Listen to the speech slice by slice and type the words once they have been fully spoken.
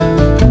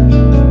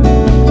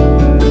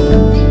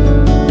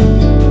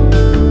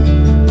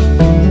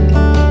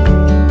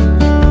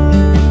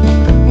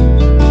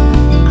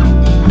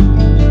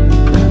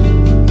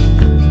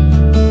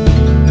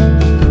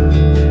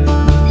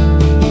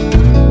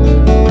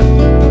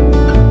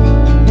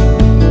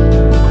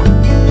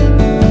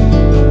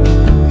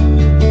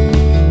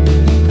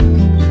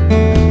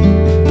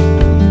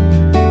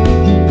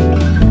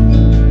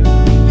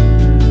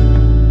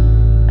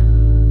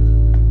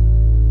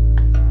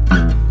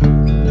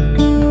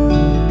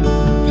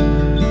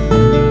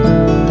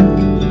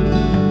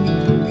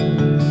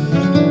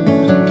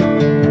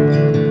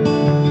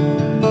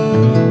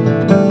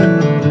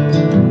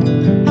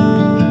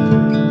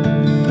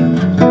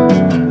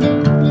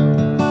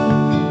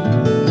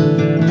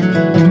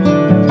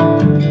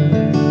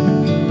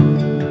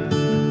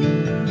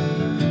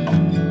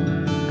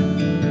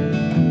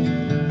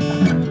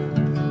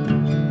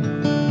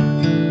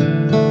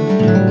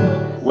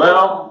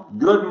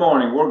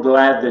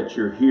that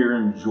you're here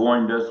and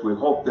joined us. We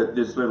hope that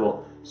this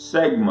little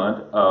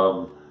segment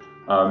of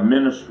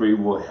ministry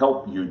will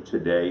help you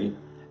today.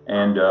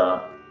 And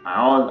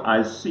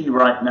I see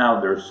right now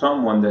there's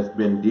someone that's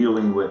been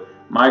dealing with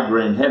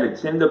migraine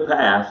headaches in the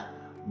past,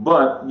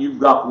 but you've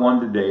got one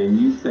today and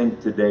you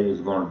think today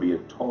is going to be a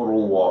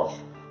total wash.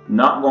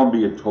 Not going to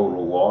be a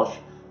total wash,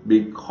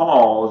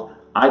 because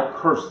I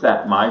curse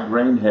that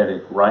migraine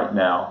headache right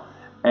now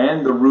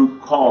and the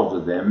root cause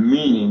of them,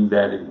 meaning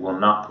that it will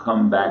not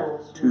come back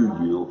to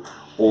you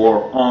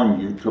or on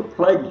you to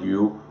plague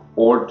you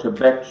or to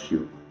vex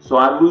you. So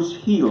I lose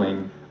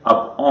healing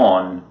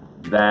upon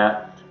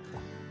that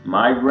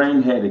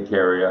migraine headache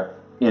area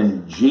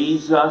in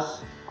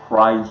Jesus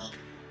Christ's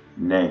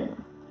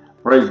name.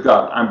 Praise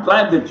God. I'm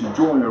glad that you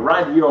joined me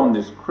right here on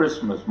this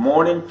Christmas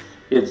morning.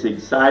 It's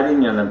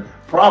exciting, and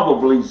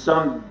probably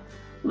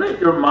let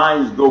your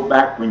minds go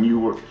back when you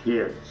were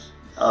kids.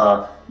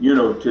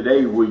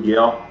 Today we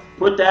yell,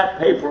 put that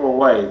paper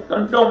away.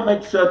 Don't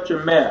make such a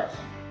mess.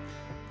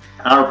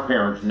 Our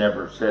parents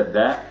never said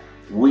that.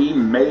 We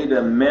made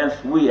a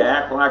mess. We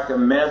act like a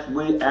mess.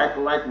 We act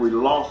like we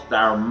lost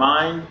our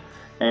mind.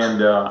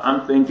 And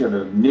I'm thinking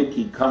of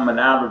Nikki coming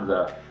out of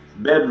the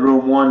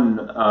bedroom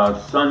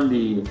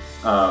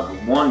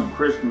one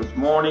Christmas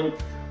morning.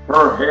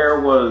 Her hair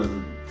was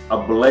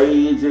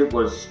ablaze. It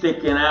was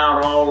sticking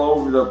out all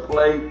over the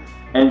place.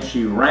 And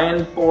she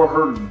ran for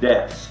her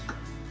desk.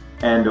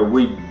 And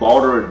we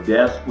bought her a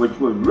desk, which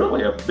was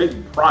really a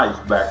big price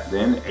back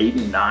then,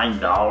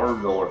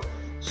 $89 or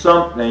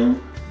something.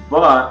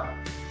 But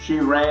she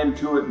ran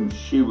to it and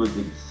she was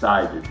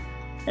excited.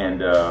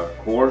 And of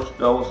course,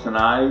 Phyllis and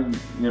I,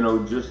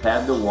 just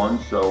had the one.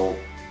 So,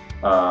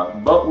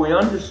 but we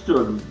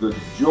understood the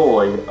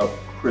joy of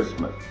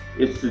Christmas.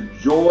 It's the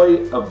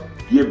joy of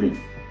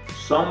giving.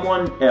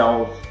 Someone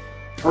else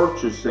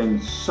purchasing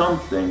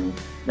something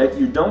that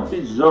you don't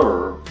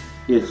deserve.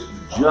 It's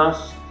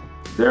just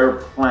their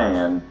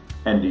plan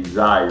and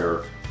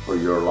desire for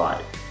your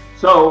life.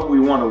 So we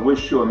want to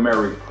wish you a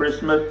Merry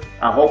Christmas.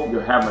 I hope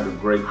you're having a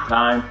great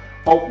time.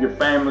 Hope your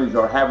families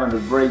are having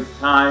a great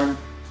time.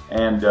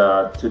 And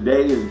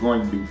today is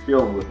going to be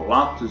filled with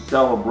lots of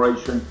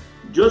celebration.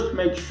 Just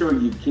make sure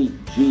you keep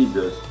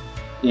Jesus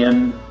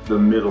in the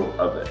middle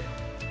of it.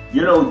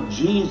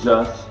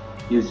 Jesus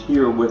is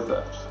here with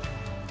us.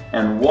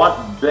 And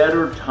what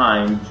better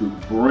time to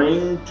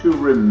bring to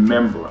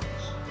remembrance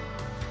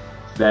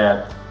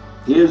that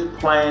His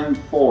plan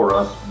for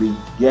us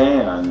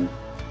began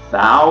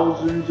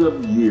thousands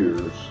of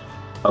years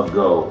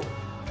ago,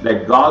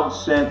 that God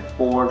sent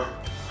forth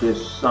His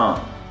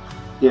Son,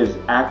 His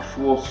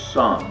actual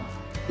Son,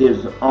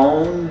 His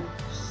own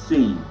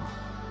seed,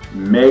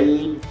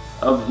 made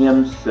of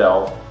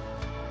Himself,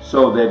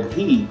 so that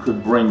He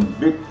could bring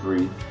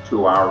victory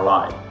to our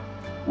life.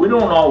 We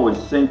don't always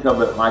think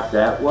of it like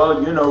that.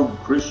 Well,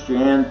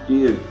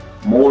 Christianity is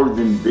more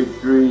than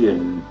victory,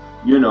 and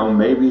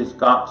maybe it's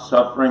got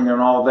suffering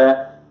and all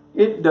that.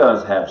 It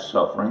does have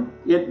suffering.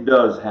 It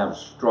does have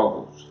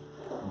struggles.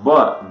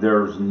 But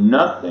there's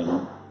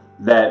nothing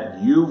that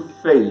you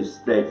face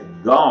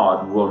that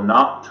God will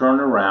not turn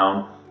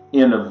around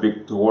in a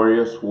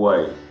victorious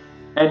way.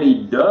 And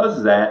He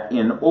does that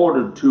in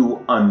order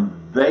to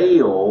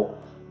unveil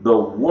the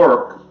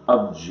work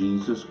of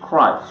Jesus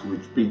Christ,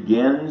 which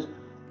begins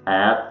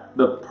at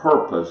the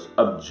purpose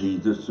of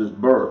Jesus'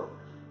 birth.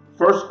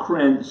 2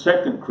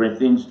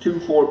 Corinthians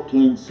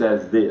 2:14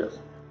 says this: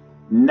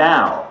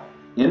 now,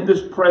 in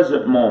this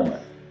present moment,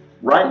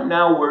 right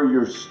now where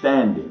you're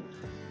standing,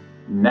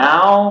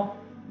 now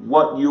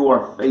what you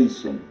are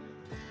facing,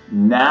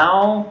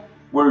 now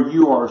where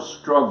you are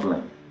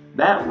struggling,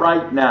 that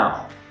right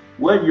now,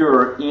 whether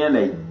you're in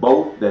a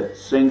boat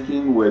that's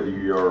sinking, whether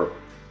you're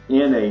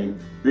in a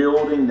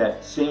building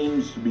that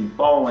seems to be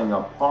falling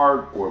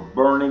apart or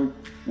burning,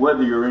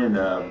 whether you're in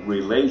a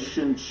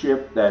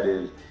relationship that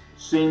is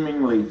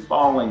seemingly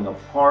falling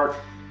apart,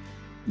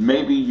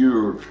 maybe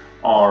you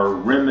are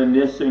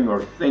reminiscing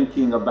or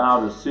thinking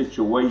about a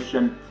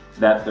situation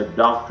that the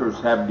doctors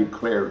have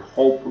declared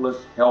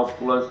hopeless,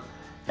 helpless,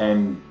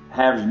 and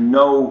has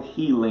no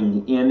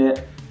healing in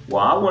it.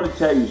 Well, I want to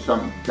tell you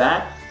something.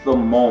 That's the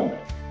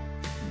moment.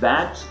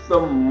 That's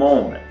the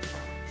moment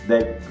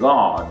that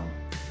God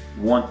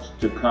wants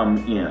to come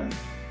in.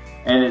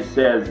 And it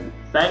says,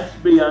 thanks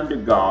be unto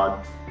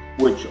God,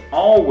 which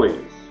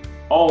always,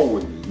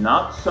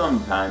 not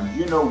sometimes,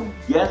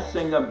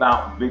 guessing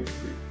about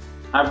victory.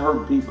 I've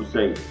heard people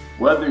say,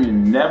 whether you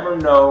never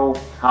know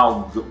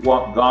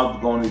what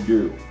God's going to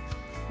do.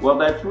 Well,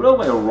 that's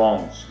really a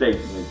wrong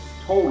statement.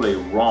 It's totally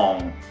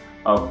wrong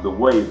of the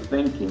way of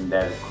thinking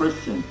that a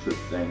Christian should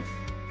think.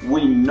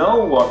 We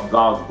know what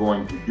God's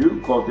going to do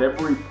because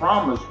every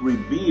promise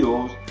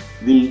reveals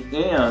the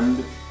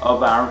end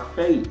of our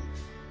faith.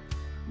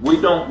 We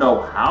don't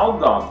know how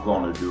God's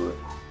going to do it,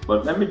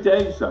 but let me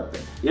tell you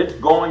something. It's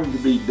going to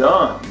be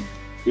done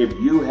if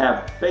you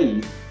have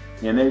faith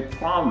in a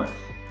promise.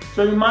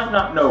 So you might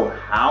not know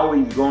how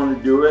He's going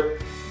to do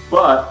it,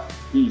 but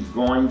He's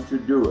going to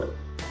do it.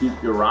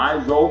 Keep your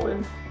eyes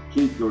open,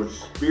 Keep your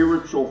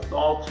spiritual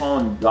thoughts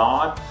on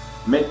God.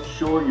 Make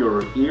sure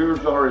your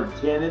ears are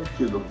attentive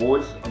to the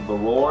voice of the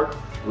Lord.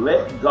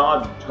 Let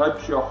God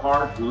touch your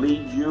heart,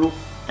 lead you,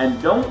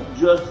 and don't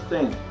just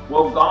think,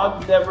 well,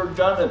 God's never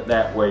done it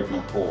that way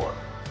before.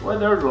 Well,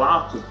 there's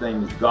lots of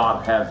things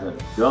God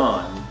hasn't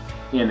done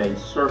in a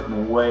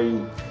certain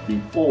way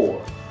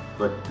before,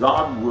 but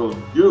God will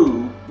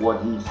do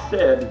what He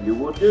said He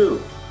will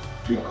do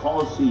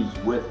because He's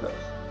with us.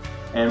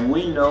 And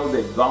we know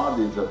that God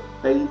is a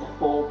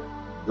faithful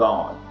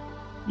God.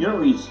 You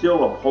know, He's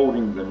still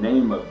upholding the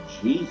name of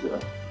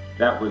Jesus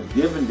that was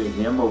given to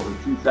Him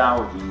over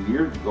 2,000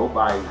 years ago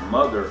by His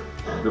mother,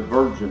 the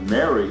Virgin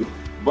Mary.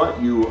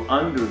 But you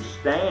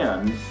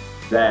understand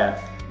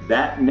that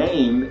that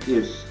name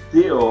is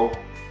still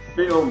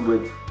filled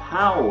with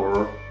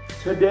power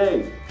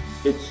today.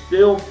 It's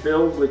still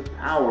filled with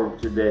power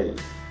today.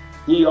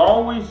 He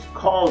always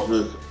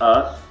causes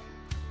us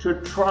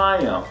to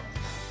triumph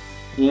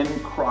in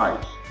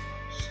Christ.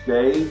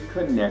 Stay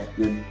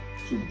connected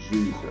to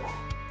Jesus.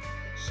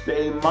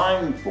 Stay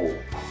mindful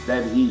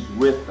that He's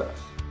with us.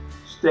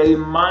 Stay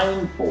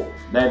mindful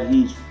that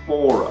He's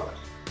for us.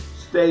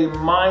 Stay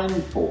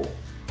mindful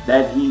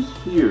that He's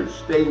here.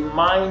 Stay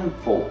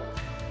mindful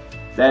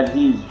that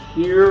He's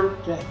here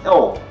to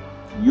help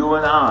you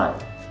and I.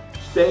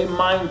 Stay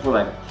mindful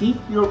and keep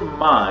your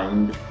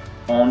mind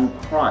on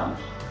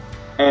Christ,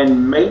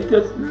 and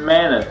maketh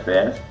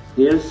manifest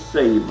His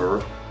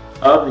savor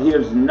of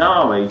His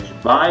knowledge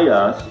by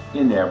us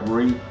in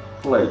every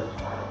place.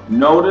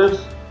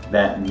 Notice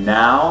that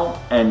now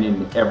and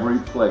in every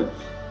place.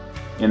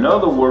 In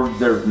other words,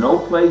 there's no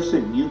place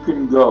that you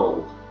can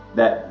go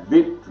that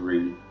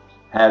victory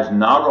has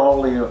not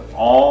only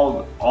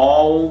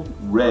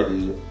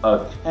already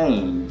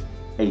attained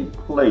a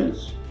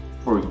place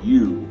for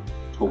you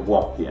to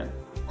walk in.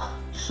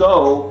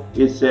 So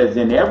it says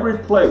in every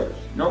place,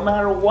 no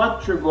matter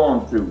what you're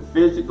going through,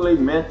 physically,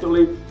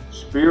 mentally,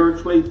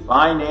 spiritually,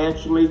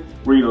 financially,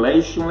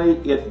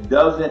 relationally, it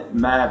doesn't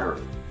matter.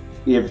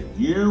 If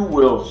you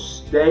will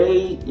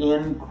stay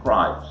in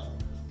Christ,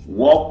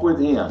 walk with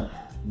Him,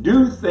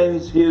 do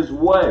things His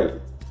way,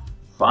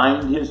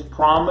 find His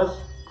promise,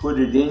 put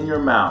it in your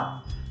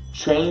mouth,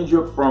 change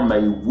it from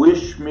a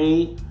wish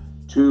me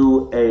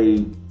to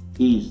a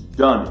He's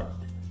done it.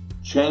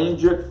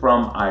 Change it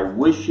from I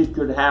wish it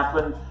could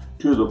happen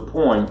to the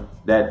point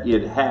that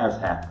it has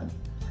happened.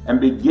 And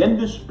begin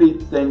to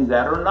speak things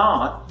that are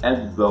not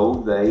as though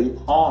they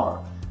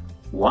are.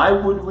 Why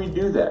would we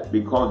do that?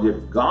 Because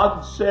if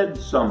God said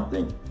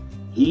something,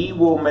 He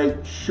will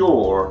make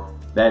sure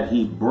that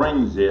He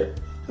brings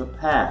it to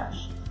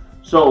pass.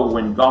 So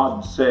when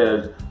God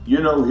says, you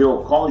know,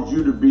 He'll cause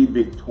you to be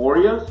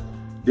victorious,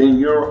 then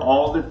you're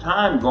all the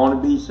time going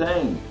to be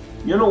saying,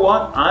 you know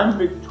what, I'm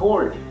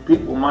victorious.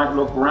 People might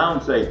look around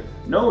and say,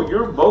 no,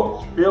 your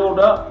boat's filled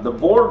up. The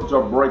boards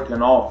are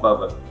breaking off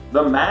of it.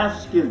 The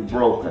mast is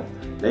broken.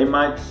 They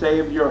might say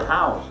of your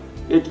house,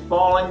 it's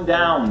falling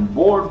down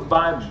board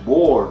by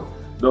board.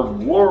 The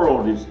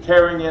world is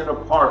tearing it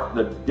apart.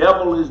 The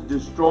devil is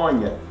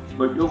destroying it.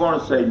 But you're going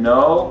to say,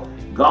 no,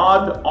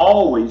 God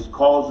always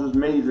causes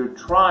me to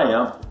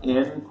triumph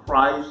in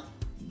Christ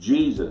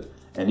Jesus.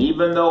 And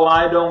even though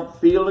I don't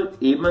feel it,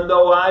 even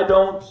though I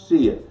don't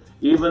see it,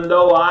 even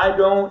though I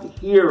don't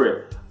hear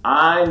it,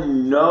 I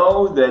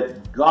know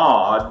that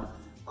God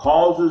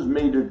causes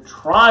me to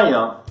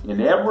triumph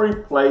in every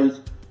place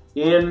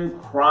in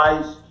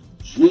Christ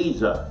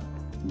Jesus.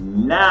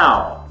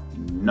 Now,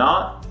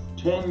 not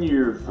 10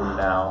 years from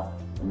now,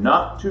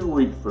 not 2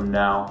 weeks from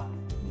now,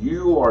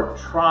 you are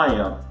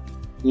triumph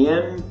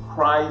in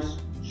Christ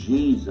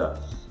Jesus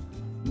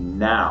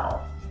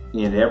now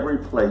in every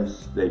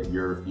place that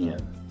you're in.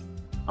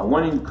 I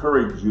want to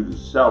encourage you to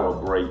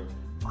celebrate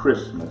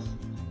Christmas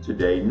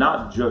today,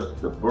 not just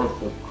the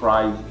birth of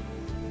Christ,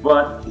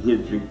 but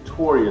His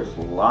victorious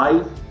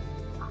life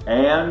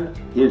and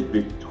His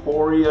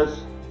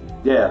victorious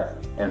death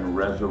and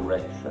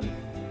resurrection.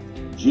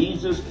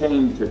 Jesus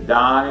came to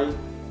die.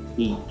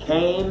 He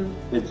came,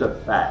 it's a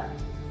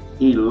fact.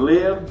 He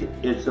lived,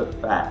 it's a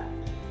fact.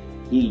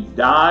 He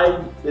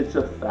died, it's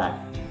a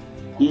fact.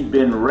 He's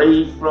been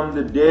raised from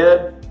the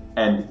dead,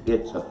 and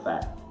it's a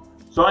fact.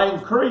 So I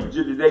encourage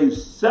you today,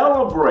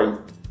 celebrate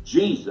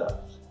Jesus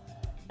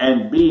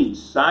and be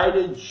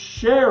excited.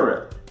 Share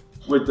it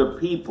with the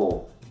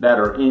people that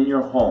are in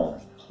your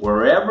home.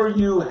 Wherever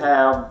you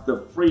have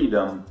the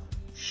freedom,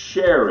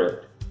 share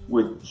it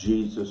with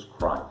Jesus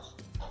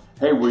Christ.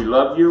 Hey, we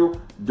love you.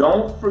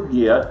 Don't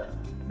forget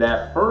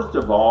that, first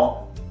of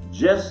all,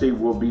 Jesse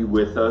will be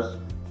with us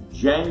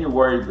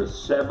January the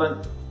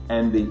 7th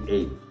and the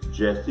 8th.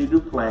 Jesse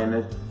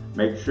Duplantis.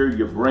 Make sure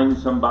you bring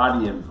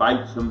somebody,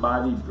 invite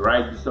somebody,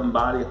 drag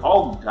somebody,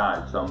 hog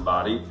tie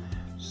somebody,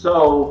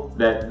 so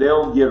that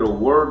they'll get a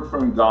word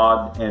from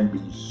God and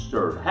be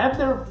stirred. Have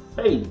their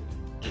faith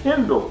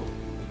kindled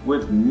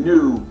with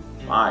new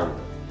fire.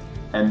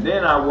 And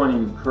then I want to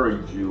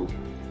encourage you,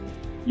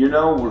 you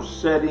know, we're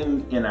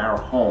sitting in our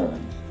homes,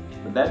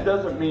 but that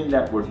doesn't mean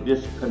that we're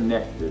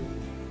disconnected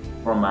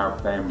from our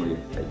family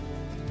of faith.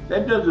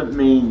 That doesn't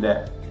mean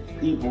that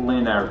people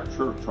in our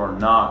church are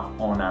not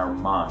on our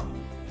mind.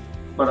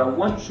 But I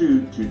want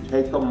you to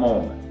take a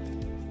moment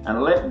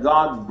and let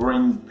God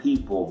bring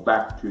people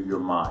back to your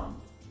mind.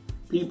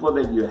 People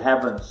that you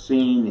haven't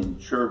seen in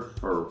church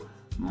for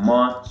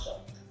months,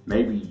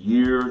 maybe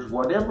years,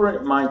 whatever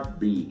it might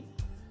be.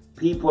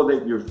 People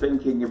that you're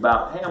thinking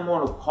about, hey, I'm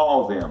going to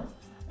call them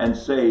and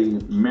say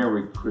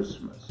Merry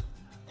Christmas.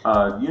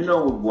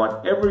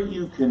 Whatever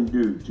you can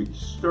do to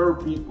stir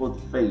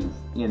people's faith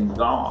in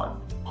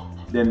God,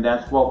 then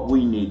that's what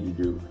we need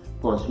to do.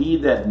 Because he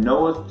that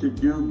knoweth to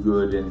do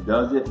good and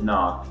does it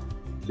not,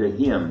 to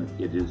him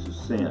it is a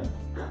sin.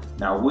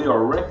 Now we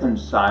are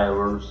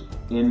reconcilers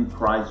in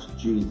Christ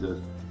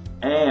Jesus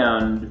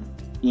and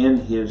in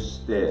his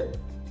stead.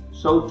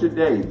 So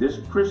today, this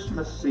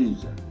Christmas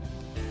season,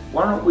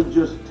 why don't we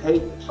just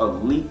take a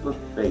leap of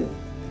faith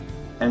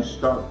and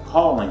start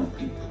calling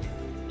people?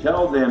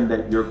 Tell them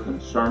that you're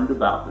concerned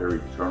about their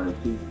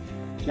eternity.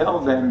 Tell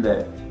them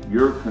that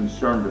you're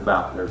concerned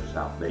about their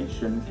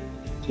salvation.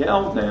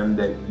 Tell them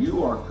that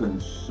you are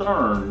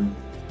concerned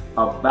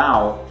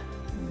about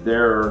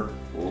their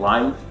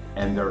life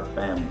and their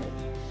family.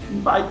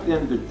 Invite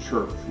them to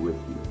church with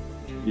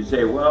you. You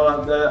say, well,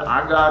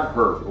 I got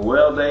hurt.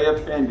 Well, they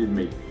offended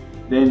me.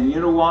 Then you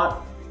know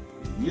what?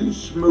 You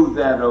smooth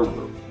that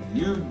over.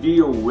 You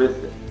deal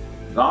with it.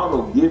 God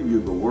will give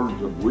you the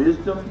words of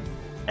wisdom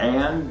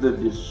and the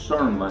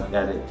discernment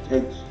that it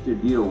takes to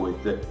deal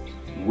with it.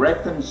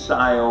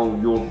 Reconcile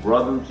your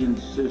brothers and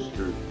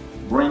sisters.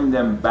 Bring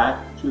them back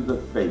to the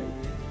faith.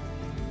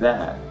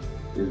 That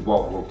is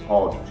what we're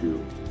called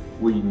to.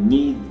 We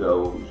need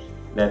those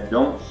that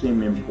don't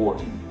seem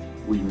important.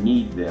 We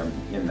need them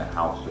in the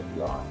house of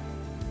God.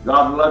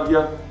 God love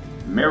you.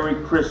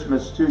 Merry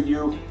Christmas to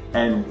you.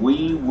 And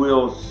we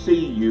will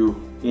see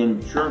you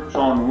in church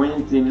on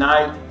Wednesday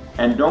night.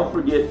 And don't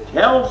forget,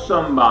 tell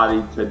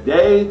somebody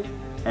today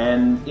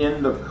and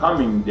in the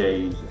coming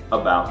days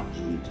about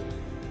Jesus.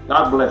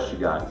 God bless you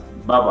guys.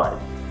 Bye-bye.